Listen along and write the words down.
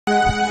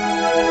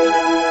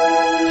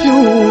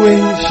you,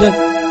 ancient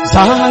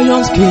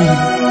Zion's King.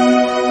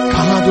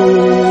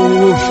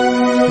 Kadosh,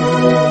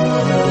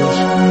 Kadosh.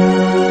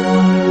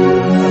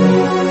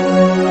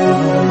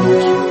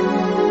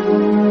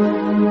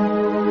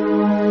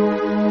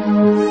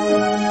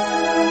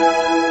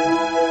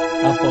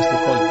 Of course, they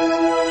call it.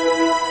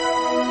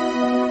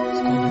 It's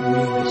called the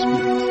way of the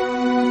Spirit.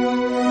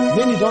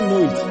 Many don't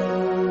know it.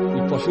 We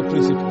pursue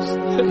principles.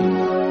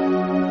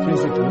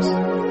 Principles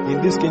in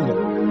this kingdom.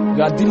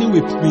 You are dealing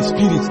with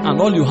spirits,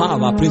 and all you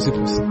have are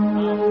principles.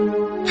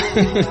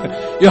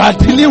 You are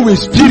dealing with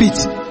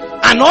spirits,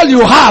 and all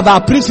you have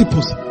are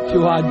principles.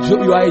 You are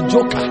a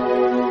joker.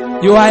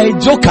 You are a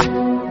joker.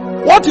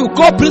 What you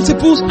call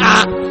principles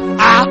are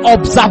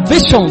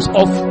observations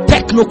of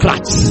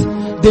technocrats.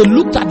 They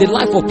looked at the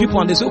life of people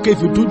and they say, okay,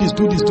 if you do this,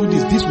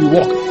 this will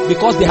work.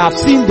 Because they have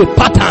seen the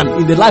pattern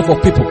in the life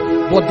of people.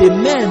 But the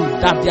men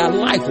that their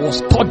life was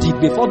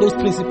studied before those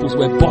principles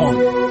were born,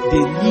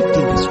 they lived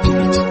in the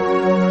Spirit.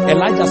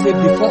 Elijah said,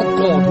 before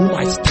God whom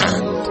I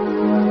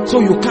stand. So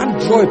you can't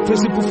draw a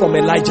principle from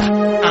Elijah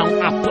and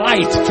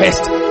apply it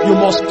first. You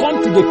must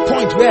come to the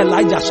point where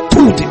Elijah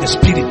stood in the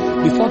Spirit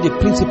before the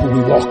principle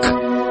will work.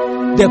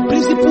 The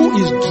principle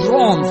is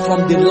drawn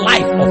from the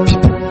life of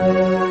people.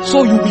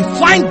 So you will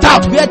find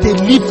out where they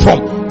live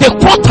from, the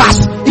quarters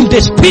in the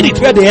Spirit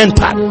where they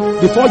entered,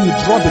 before you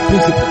draw the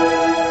principle.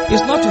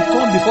 It's not to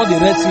come before the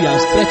Red Sea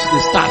and stretch the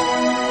staff.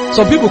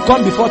 Some people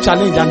come before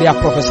challenge and they are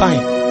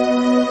prophesying.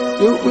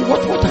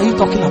 What are you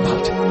talking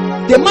about?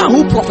 The man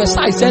who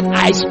prophesied said,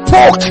 I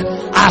spoke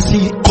as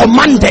he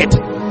commanded.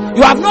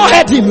 You have not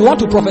heard him. You want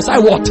to prophesy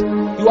what?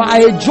 You are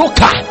a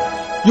joker.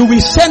 You will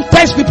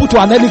sentence people to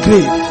an early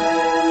grave.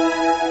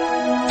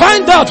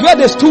 Find out where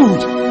they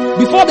stood.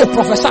 Before they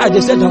prophesied,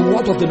 they said, the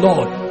word of the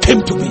Lord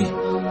came to me.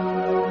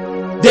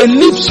 They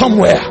lived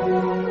somewhere.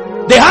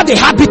 They had a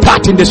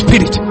habitat in the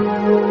Spirit.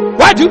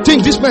 Why do you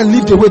think these men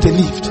lived the way they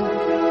lived?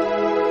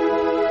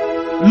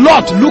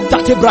 Lot looked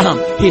at Abraham.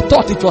 He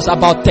thought it was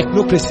about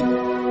technocracy.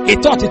 He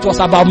thought it was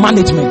about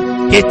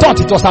management. He thought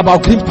it was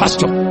about green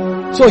pasture.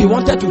 So he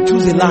wanted to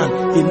choose a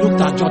land. He looked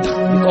at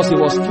Jordan because it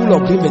was full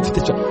of green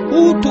vegetation.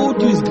 Who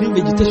told you it's green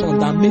vegetation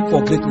that make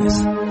for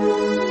greatness?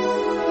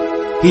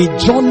 He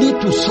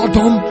journeyed to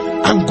Sodom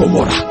and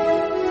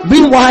Gomorrah.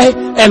 Meanwhile,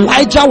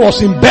 Elijah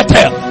was in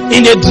Bethel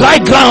in a dry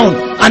ground,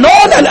 and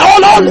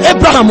all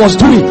Abraham was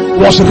doing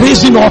was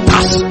raising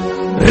altars.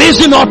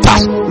 Raising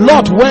altars.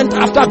 Lot went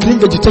after green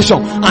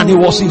vegetation, and he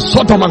was in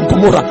Sodom and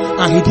Gomorrah,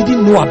 and he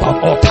didn't know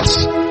about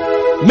altars.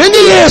 Many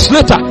years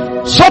later,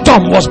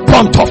 Sodom was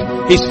burnt off.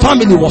 His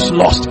family was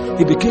lost.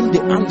 He became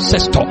the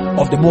ancestor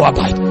of the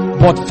Moabite.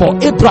 But for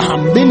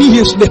Abraham, many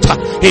years later,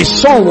 his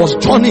son was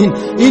journeying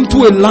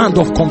into a land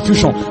of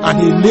confusion, and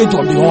he laid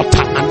on the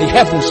altar, and the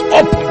heavens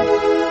opened.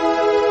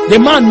 The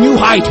man knew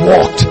how it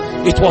worked.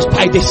 It was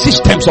by the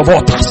systems of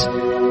altars.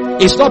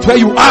 It's not where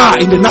you are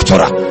in the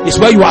natural. It's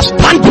where you are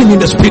standing in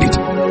the Spirit.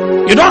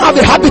 You don't have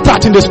a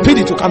habitat in the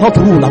Spirit. You cannot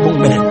rule among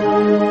men.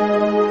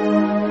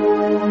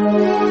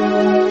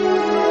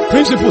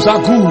 Principles are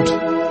good,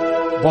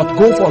 but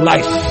go for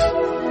life.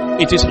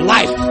 It is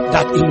life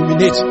that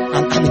illuminates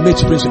and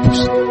animates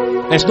principles.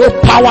 There's no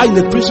power in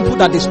the principle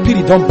that the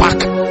Spirit don't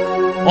back.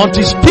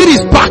 Until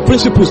Spirit's back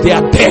principles, they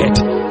are dead.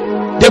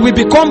 They will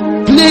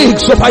become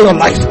plagues over your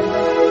life.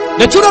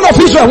 The children of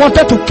Israel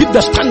wanted to keep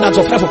the standards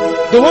of heaven.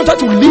 They wanted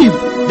to live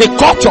the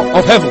culture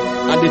of heaven.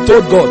 And they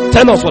told God,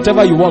 tell us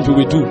whatever you want, we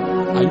will do.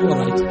 Are you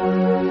alright?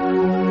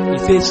 He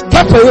says,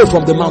 step away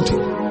from the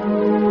mountain.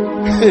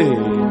 Hey.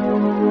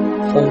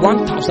 For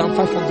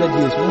 1,500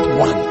 years, not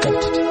one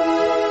kept it.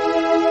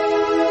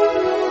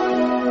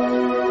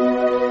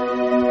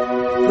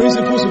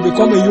 Principles will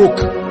become a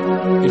yoke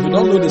if you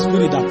don't know the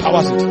Spirit that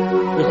powers it.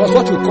 Because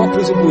what you call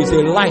principle is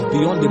a life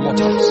beyond the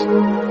mortals.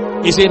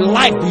 It's a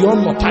life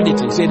beyond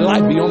mortality. It's a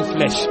life beyond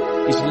flesh.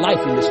 It's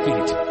life in the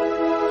Spirit.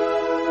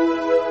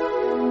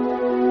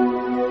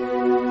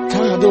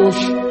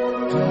 Kadosh.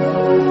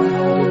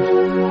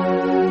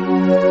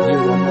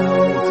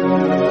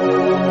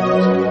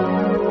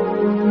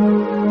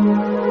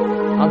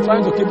 I'm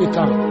trying to keep it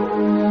calm.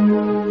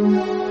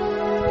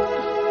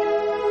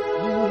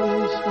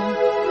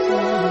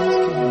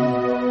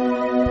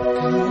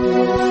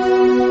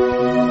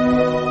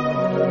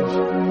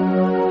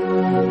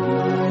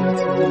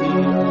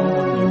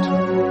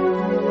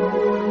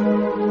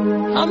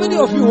 How many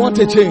of you want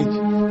a change?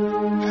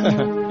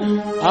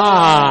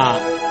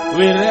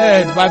 We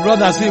read. My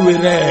brother said we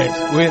read.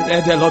 We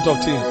read a lot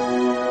of things.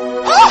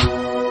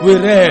 We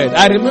read.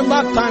 I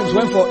remember times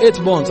when for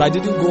 8 months I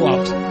didn't go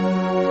out.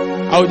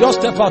 I would just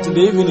step out in the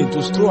evening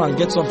to stroll and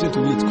get something to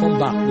eat. Come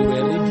back. We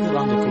were reading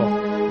around the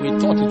clock. We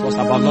thought it was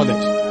about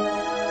knowledge.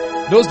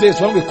 Those days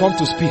when we come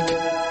to speak,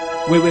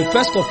 we will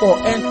first of all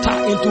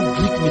enter into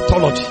Greek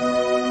mythology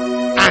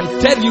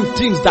and tell you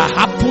things that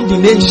happened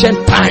in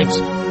ancient times.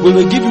 We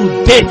will give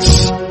you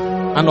dates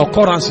and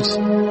occurrences,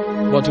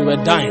 but we were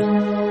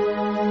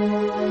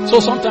dying. So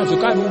sometimes you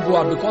can't even go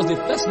out because the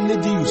first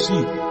lady you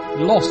see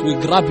lost will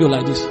grab you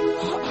like this.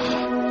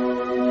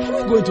 Let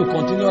me going to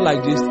continue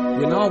like this,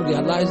 we now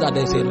realize that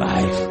there's a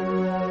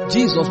life.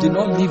 Jesus did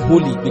not live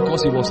holy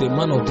because he was a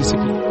man of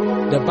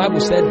discipline. The Bible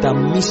said the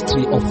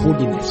mystery of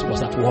holiness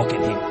was at work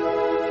in him.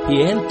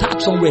 He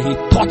entered somewhere, he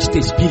touched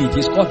the spirit.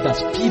 He's called the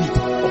spirit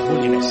of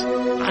holiness.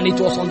 And it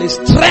was on the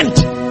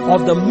strength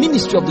of the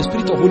ministry of the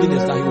spirit of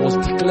holiness that he was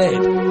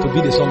declared to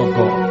be the Son of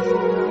God.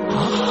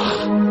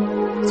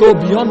 So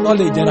beyond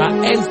knowledge, there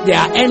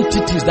are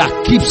entities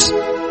that keeps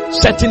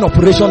setting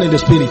operation in the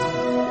spirit.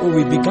 Oh,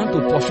 we began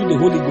to pursue the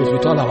Holy Ghost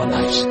with all our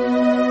lives.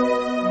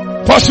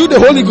 Pursue the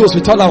Holy Ghost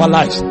with all our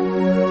lives.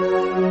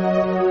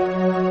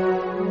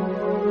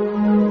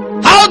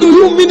 How do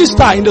you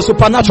minister in the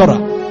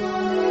supernatural?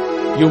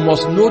 You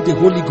must know the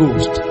Holy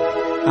Ghost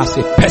as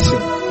a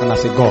person and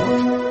as a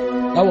God.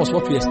 That was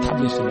what we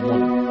established in the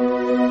morning.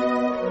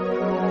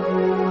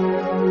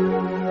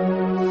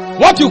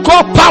 What you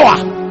call power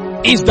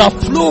is the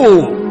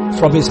flow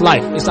from his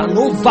life. It's an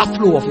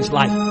overflow of his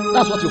life.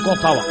 That's what you call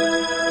power.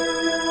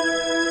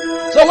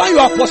 So when you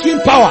are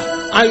pursuing power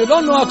and you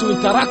don't know how to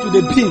interact with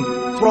a being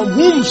from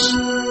whose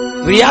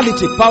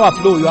reality power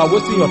flow, you are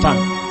wasting your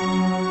time.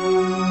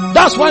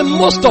 That's why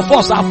most of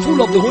us are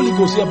full of the Holy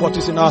Ghost here, but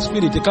it's in our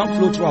spirit. It can't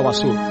flow through our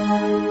soul.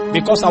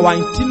 Because our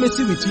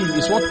intimacy with him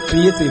is what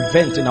creates a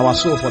vent in our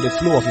soul for the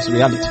flow of his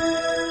reality.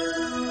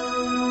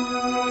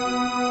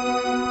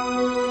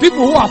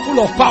 People who are full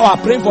of power are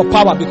praying for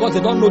power because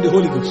they don't know the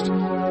Holy Ghost.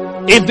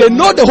 If they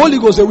know the Holy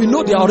Ghost, they will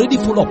know they are already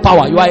full of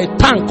power. You are a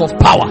tank of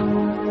power.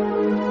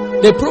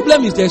 The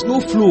problem is there is no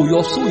flow.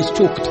 Your soul is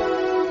choked.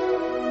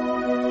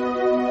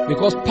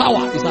 Because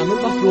power is an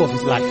overflow of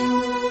his life.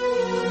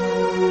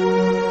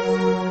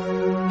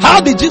 How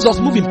did Jesus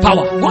move in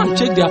power? Go and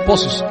check the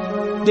apostles.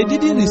 They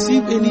didn't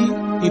receive any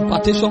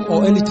impartation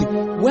or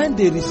anything. When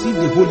they received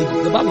the Holy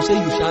Ghost, the Bible says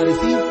you shall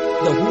receive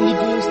the Holy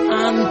Ghost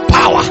and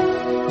power.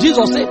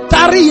 Jesus said,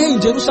 tarry here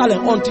in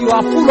Jerusalem until you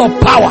are full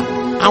of power.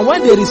 And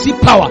when they receive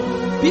power,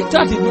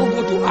 Peter did not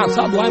go to ask,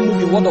 how do I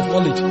move in word of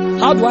knowledge?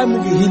 How do I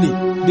move in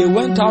healing? They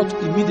went out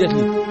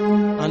immediately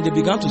and they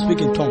began to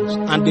speak in tongues.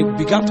 And they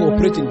began to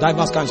operate in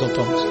diverse kinds of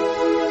tongues.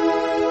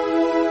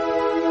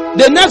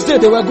 The next day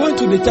they were going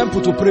to the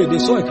temple to pray. They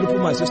saw a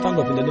crippled man say, stand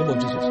up in the name of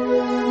Jesus.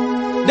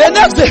 The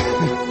next day,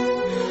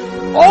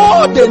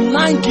 all the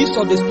 9 gifts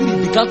of the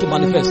Spirit began to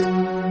manifest.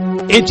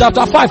 In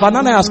chapter 5,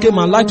 Ananias came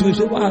and lied to him.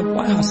 Said,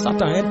 why has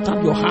Satan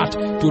entered your heart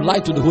to lie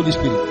to the Holy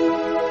Spirit?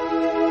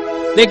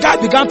 The guy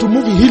began to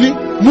move in healing,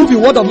 move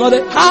in word of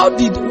knowledge.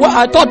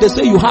 I thought they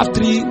say you have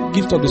 3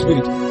 gifts of the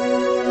Spirit.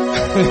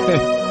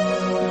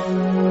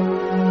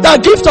 The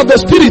gift of the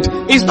Spirit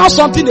is not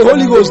something the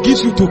Holy Ghost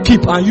gives you to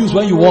keep and use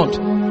when you want.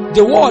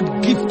 The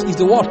word gift is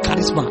the word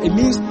charisma. It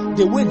means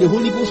the way the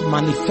Holy Ghost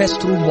manifests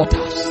through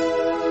mortals.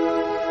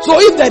 So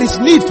if there is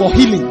need for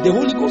healing, the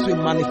Holy Ghost will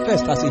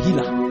manifest as a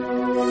healer.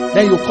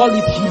 Then you call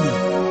it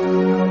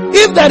healing.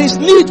 If there is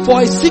need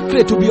for a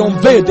secret to be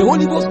unveiled, the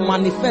Holy Ghost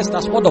manifests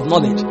as word of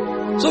knowledge.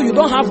 So you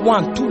don't have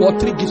 1, 2 or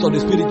 3 gifts of the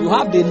Spirit. You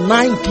have the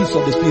 9 gifts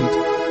of the Spirit.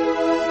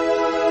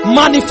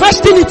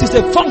 Manifesting it is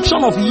a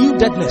function of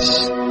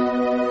yieldedness.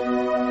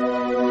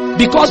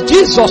 Because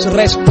Jesus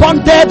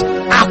responded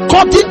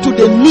according to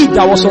the need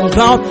that was on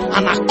ground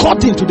and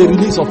according to the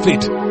release of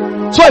faith.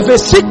 So if a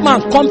sick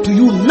man come to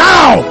you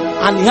now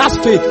and he has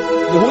faith,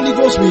 the Holy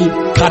Ghost will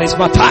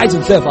charismatize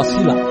himself as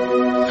healer.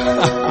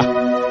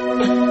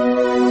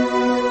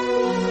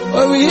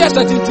 When we hear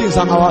certain things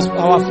and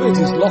our faith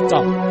is locked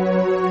up.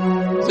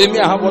 Say, me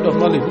I have word of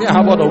knowledge, me I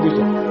have word of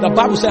wisdom. The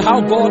Bible says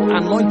how God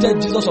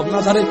anointed Jesus of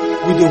Nazareth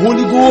with the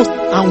Holy Ghost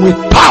and with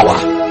power.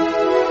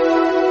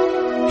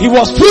 He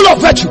was full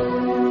of virtue.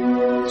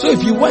 So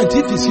if you went,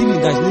 if it's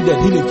healing that is needed,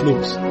 healing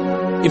flows.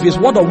 If it's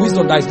word of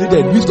wisdom that is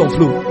needed, wisdom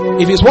flow.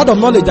 If it's word of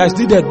knowledge that is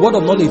needed, word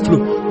of knowledge flow.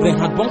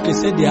 Reinhard Bonnke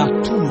said they are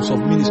tools of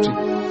ministry.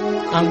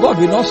 And God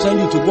will not send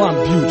you to go and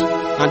build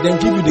and then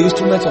give you the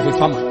instruments of a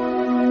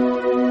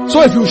farmer.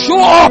 So if you show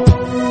up,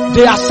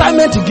 the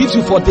assignment he gives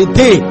you for the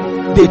day,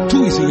 the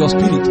tool is in your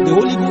spirit. The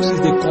Holy Ghost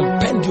is the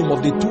compendium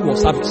of the tool of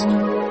service.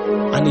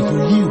 And if you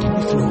yield, it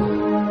will flow.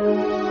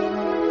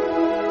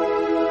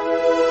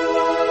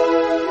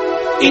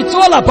 It's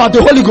all about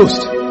the Holy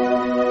Ghost.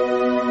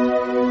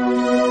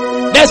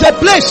 There's a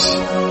place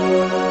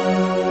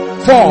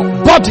for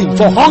burden,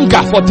 for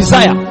hunger, for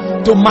desire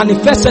to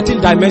manifest certain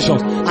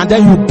dimensions, and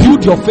then you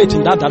build your faith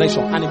in that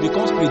direction and it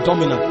becomes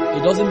predominant.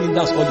 It doesn't mean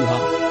that's all you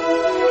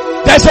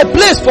have. There's a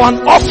place for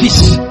an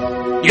office.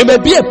 You may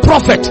be a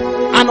prophet,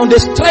 and on the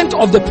strength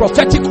of the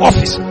prophetic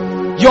office,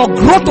 your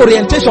growth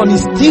orientation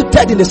is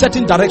tilted in a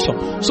certain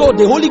direction. So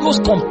the Holy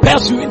Ghost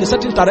compels you in a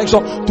certain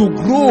direction to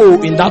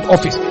grow in that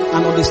office.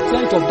 And on the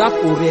strength of that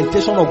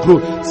orientation of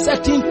growth,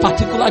 certain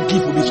particular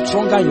gift will be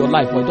stronger in your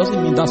life. But it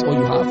doesn't mean that's all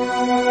you have.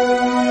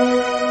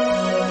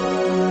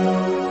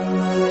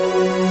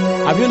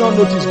 Have you not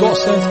noticed God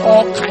sends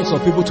all kinds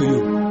of people to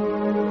you?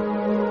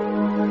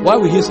 Why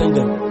will he send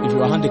them if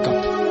you are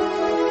handicapped?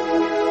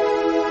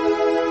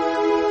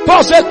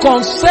 Paul said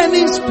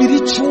concerning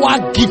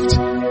spiritual gift,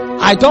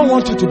 I don't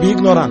want you to be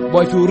ignorant,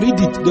 but if you read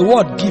it, the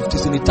word gift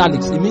is in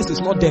italics. It means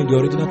it's not there in the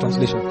original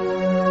translation.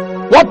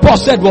 What Paul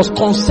said was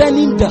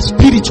concerning the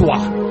spiritual.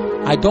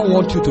 I don't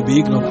want you to be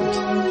ignorant.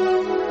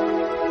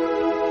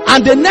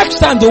 And the next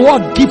time the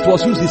word gift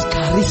was used is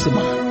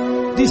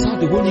charisma. This is how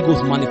the Holy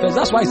Ghost manifests.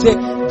 That's why I say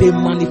the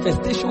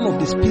manifestation of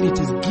the Spirit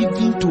is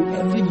given to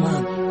every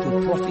man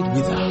to profit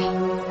withal.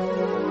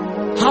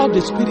 How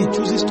the Spirit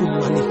chooses to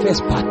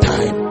manifest per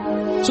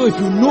time. So if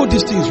you know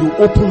these things, you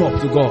open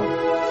up to God.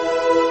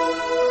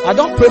 I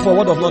don't pray for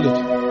word of knowledge.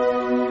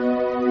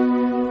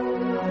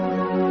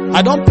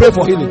 I don't pray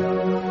for healing.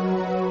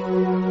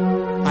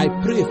 I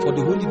pray for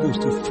the Holy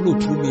Ghost to flow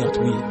through me at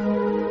will.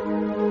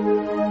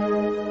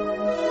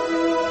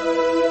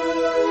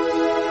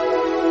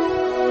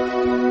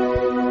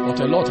 But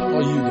a lot are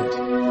not yielded.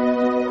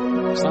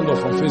 Stand up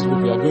from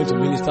Facebook, you are going to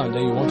minister and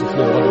then you want to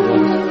flow word of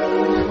knowledge.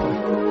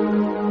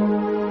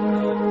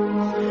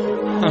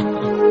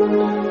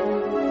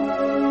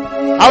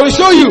 I will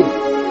show you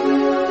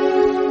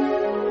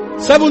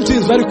 7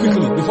 things very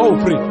quickly before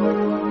we pray.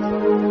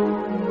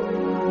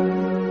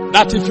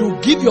 That if you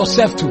give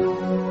yourself to,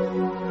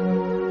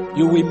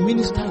 you will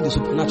minister in the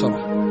supernatural.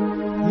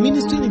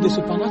 Ministering in the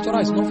supernatural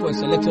is not for a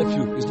selected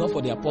few. It's not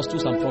for the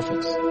apostles and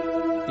prophets.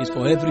 It's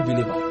for every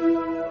believer.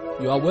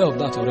 You are aware of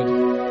that already.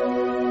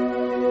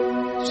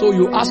 So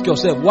you ask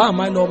yourself, why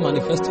am I not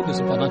manifesting the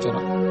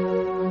supernatural?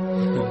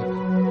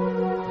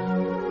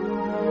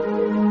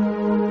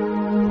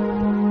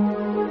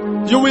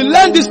 You will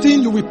learn this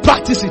thing, you will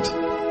practice it.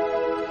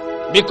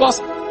 Because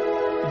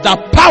the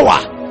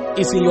power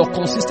is in your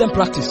consistent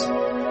practice.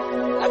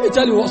 Let me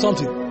tell you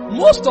something.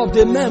 Most of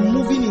the men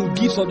moving in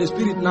gifts of the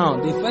Spirit now,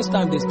 the first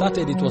time they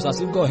started, it was as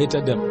if God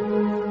hated them.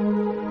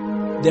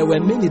 There were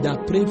many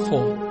that prayed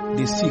for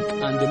the sick,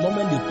 and the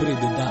moment they pray,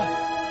 they die.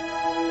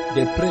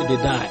 They pray, they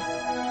die.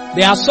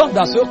 There are some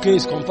that say, okay,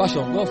 it's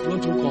compassion. God flow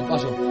through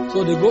compassion.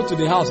 So they go to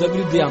the house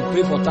every day and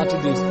pray for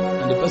 30 days,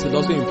 and the person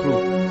doesn't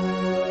improve.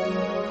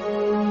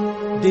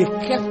 They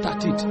kept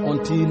at it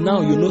until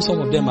now. You know,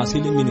 some of them are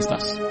healing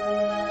ministers.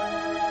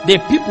 The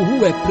people who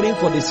were praying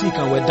for the sick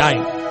and were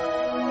dying.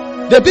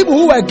 The people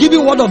who were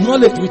giving word of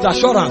knowledge with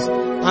assurance,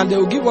 and they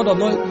will give word of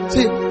knowledge.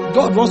 Say,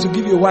 God wants to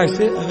give you a wife.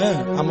 Say,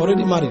 I'm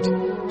already married.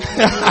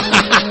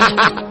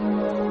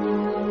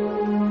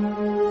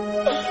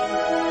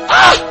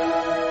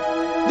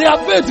 Their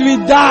faith will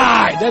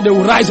die. Then they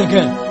will rise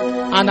again.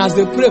 And as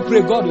they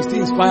pray, God will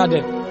still inspire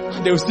them.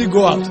 And they will still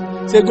go out.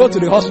 Say, go to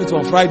the hospital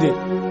on Friday.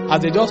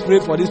 As they just pray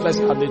for this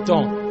person at the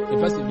tongue, the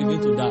person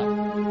begins to die.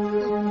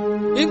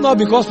 If not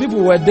because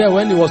people were there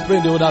when he was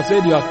praying, they would have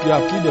said, you have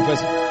killed the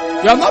person.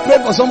 You have not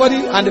prayed for somebody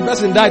and the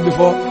person died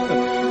before.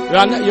 You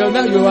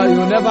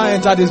will never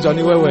enter this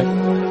journey. Where?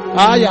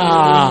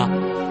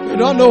 You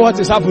don't know what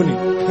is happening.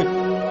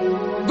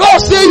 God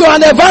say you are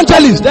an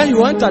evangelist. Then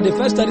you enter the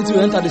first 30, you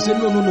enter. They say,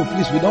 no,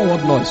 please, we don't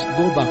want noise.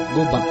 Go back.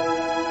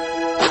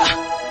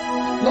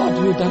 Lord,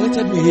 you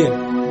directed me here.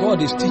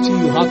 God is teaching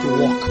you how to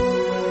walk.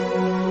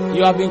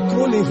 You have been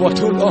crawling for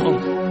too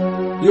long.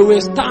 You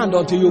will stand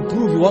until you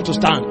prove you want to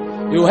stand.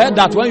 You heard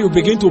that when you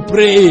begin to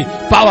pray,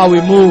 power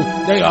will move.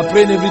 Then you are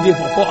praying every day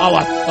for 4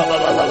 hours.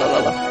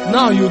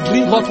 Now you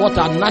drink hot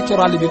water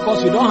naturally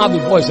because you don't have a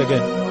voice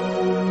again.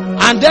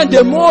 And then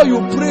the more you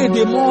pray,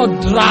 the more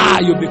dry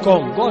you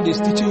become. God is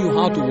teaching you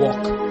how to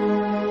walk.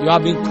 You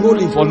have been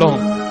crawling for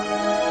long.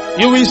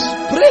 You will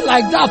pray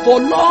like that for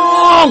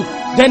long.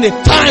 Then the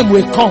time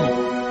will come.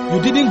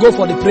 You didn't go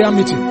for the prayer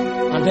meeting.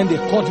 And then they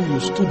called you, you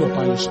stood up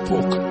and you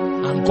spoke.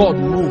 And God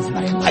moved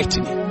like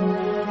lightning.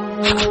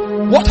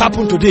 What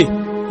happened today?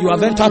 You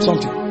have entered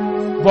something.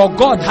 But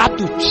God had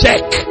to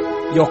check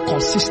your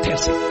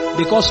consistency.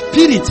 Because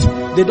spirits,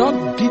 they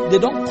don't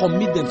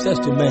commit themselves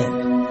to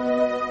men.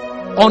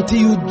 Until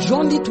you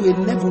journey to a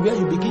level where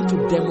you begin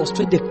to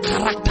demonstrate the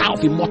character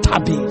of immortal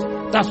beings.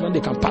 That's when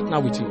they can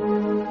partner with you.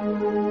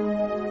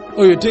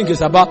 Oh, you think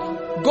it's about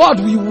God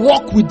will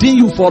walk within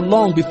you for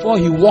long before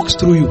he walks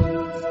through you.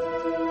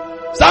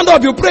 Stand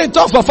up, you pray in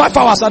tongues for 5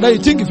 hours, and then you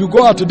think if you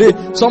go out today,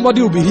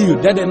 somebody will be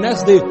healed. Then the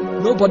next day,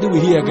 nobody will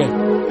hear again.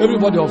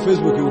 Everybody on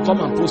Facebook, you will come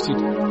and post it.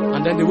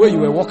 And then the way you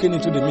were walking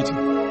into the meeting,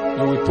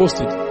 you will post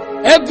it.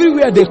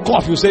 Everywhere they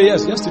cough, you say,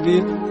 yes,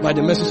 yesterday, by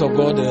the message of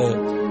God,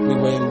 we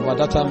were in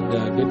Wadata,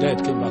 the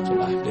dead came back to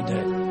life. The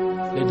dead.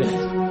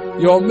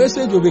 Your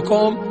message will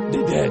become,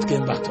 the dead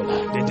came back to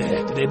life. The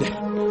dead.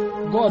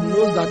 God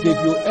knows that if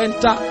you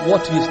enter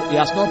what he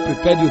has not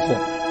prepared you for,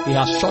 he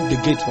has shut the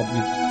gate from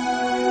you.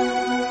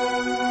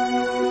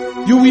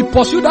 You will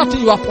pursue that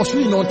thing you are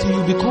pursuing until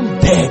you become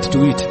dead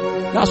to it.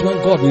 That's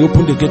when God will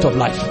open the gate of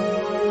life.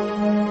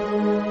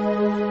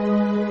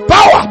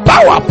 Power.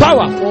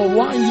 For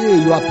 1 year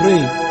you are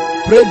praying.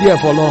 Pray there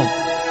for long.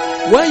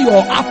 When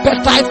your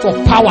appetite for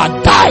power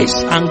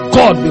dies and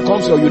God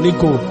becomes your unique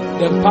goal,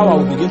 then power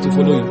will begin to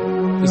follow you.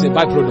 It's a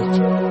byproduct.